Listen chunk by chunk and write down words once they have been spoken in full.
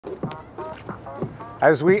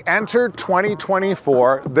As we enter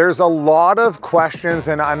 2024, there's a lot of questions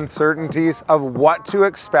and uncertainties of what to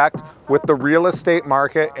expect with the real estate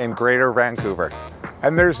market in Greater Vancouver.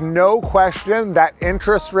 And there's no question that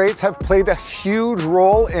interest rates have played a huge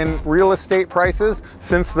role in real estate prices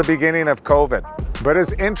since the beginning of COVID. But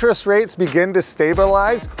as interest rates begin to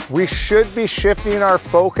stabilize, we should be shifting our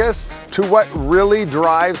focus to what really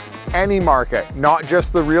drives any market, not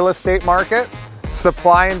just the real estate market.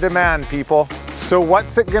 Supply and demand, people. So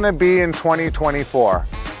what's it gonna be in 2024?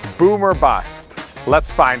 Boom or bust?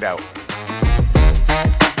 Let's find out.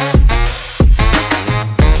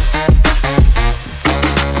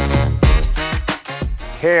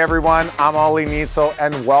 Hey everyone, I'm Ollie Neitzel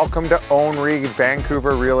and welcome to R.E.S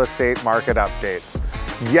Vancouver Real Estate Market Updates.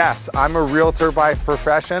 Yes, I'm a realtor by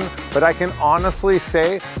profession, but I can honestly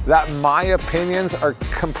say that my opinions are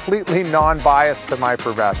completely non-biased to my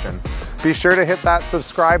profession. Be sure to hit that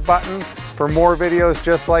subscribe button for more videos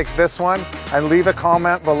just like this one and leave a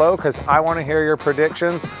comment below because I want to hear your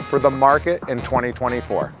predictions for the market in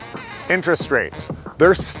 2024. Interest rates.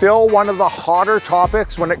 They're still one of the hotter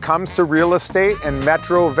topics when it comes to real estate in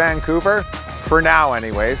Metro Vancouver, for now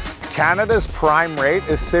anyways. Canada's prime rate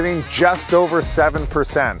is sitting just over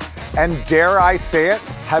 7% and dare I say it,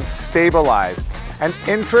 have stabilized. And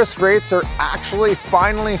interest rates are actually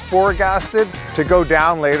finally forecasted to go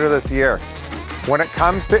down later this year. When it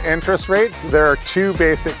comes to interest rates, there are two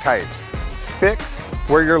basic types. Fixed,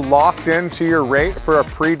 where you're locked into your rate for a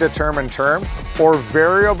predetermined term, or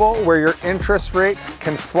variable, where your interest rate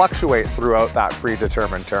can fluctuate throughout that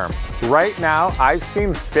predetermined term. Right now, I've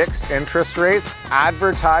seen fixed interest rates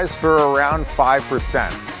advertised for around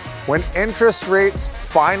 5%. When interest rates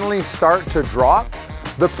finally start to drop,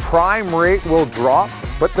 the prime rate will drop,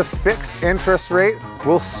 but the fixed interest rate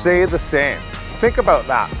will stay the same. Think about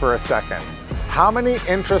that for a second. How many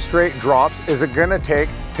interest rate drops is it gonna take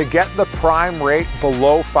to get the prime rate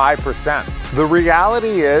below 5%? The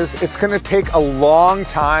reality is it's gonna take a long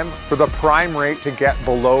time for the prime rate to get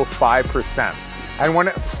below 5%. And when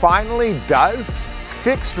it finally does,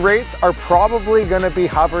 fixed rates are probably gonna be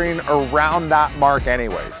hovering around that mark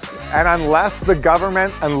anyways. And unless the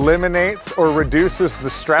government eliminates or reduces the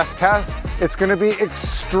stress test, it's gonna be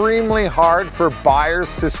extremely hard for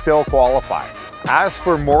buyers to still qualify. As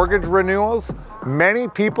for mortgage renewals, many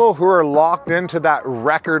people who are locked into that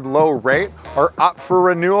record low rate are up for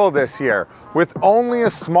renewal this year, with only a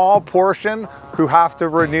small portion who have to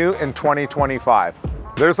renew in 2025.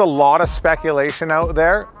 There's a lot of speculation out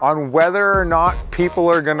there on whether or not people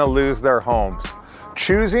are gonna lose their homes.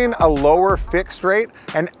 Choosing a lower fixed rate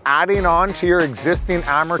and adding on to your existing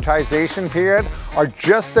amortization period are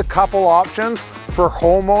just a couple options for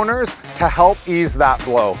homeowners to help ease that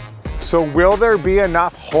blow. So will there be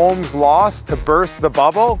enough homes lost to burst the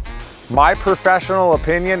bubble? My professional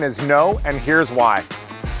opinion is no, and here's why.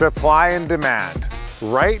 Supply and demand.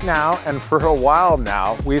 Right now, and for a while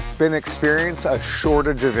now, we've been experiencing a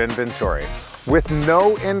shortage of inventory. With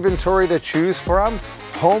no inventory to choose from,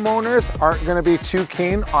 homeowners aren't going to be too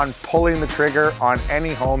keen on pulling the trigger on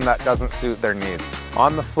any home that doesn't suit their needs.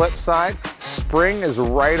 On the flip side, spring is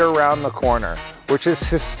right around the corner, which is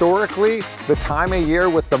historically the time of year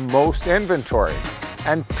with the most inventory.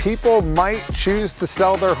 And people might choose to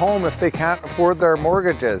sell their home if they can't afford their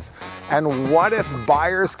mortgages. And what if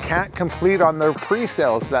buyers can't complete on their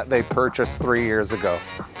pre-sales that they purchased 3 years ago?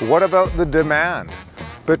 What about the demand?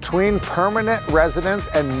 Between permanent residents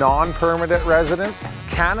and non-permanent residents,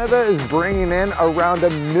 Canada is bringing in around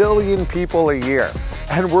 1 million people a year,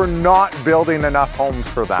 and we're not building enough homes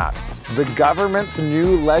for that. The government's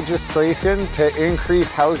new legislation to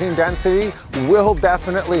increase housing density will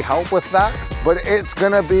definitely help with that, but it's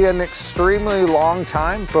gonna be an extremely long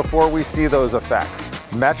time before we see those effects.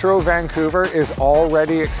 Metro Vancouver is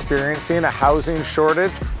already experiencing a housing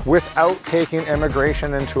shortage without taking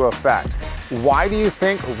immigration into effect. Why do you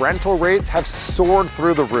think rental rates have soared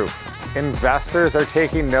through the roof? Investors are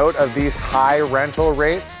taking note of these high rental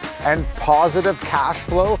rates, and positive cash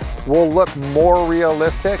flow will look more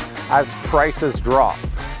realistic as prices drop.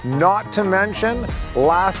 Not to mention,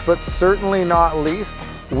 last but certainly not least,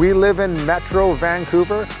 we live in Metro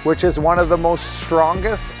Vancouver, which is one of the most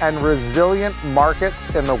strongest and resilient markets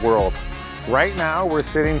in the world. Right now, we're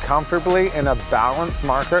sitting comfortably in a balanced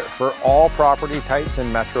market for all property types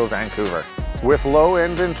in Metro Vancouver. With low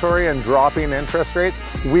inventory and dropping interest rates,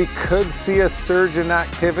 we could see a surge in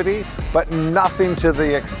activity, but nothing to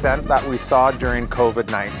the extent that we saw during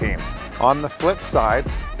COVID-19. On the flip side,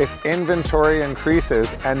 if inventory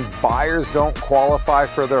increases and buyers don't qualify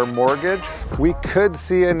for their mortgage, we could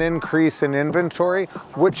see an increase in inventory,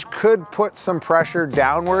 which could put some pressure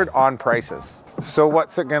downward on prices. So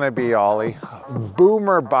what's it gonna be, Ollie? Boom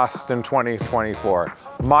or bust in 2024?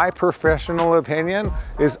 My professional opinion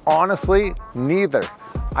is honestly neither.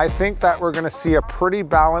 I think that we're gonna see a pretty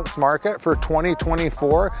balanced market for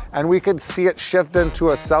 2024, and we could see it shift into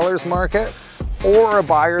a seller's market or a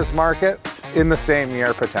buyer's market in the same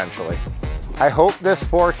year potentially. I hope this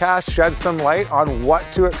forecast sheds some light on what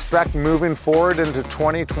to expect moving forward into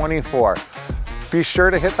 2024. Be sure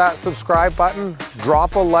to hit that subscribe button,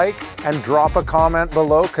 drop a like, and drop a comment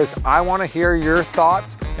below because I want to hear your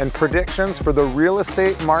thoughts and predictions for the real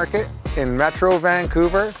estate market in Metro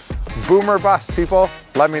Vancouver. Boom or bust, people,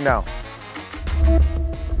 let me know.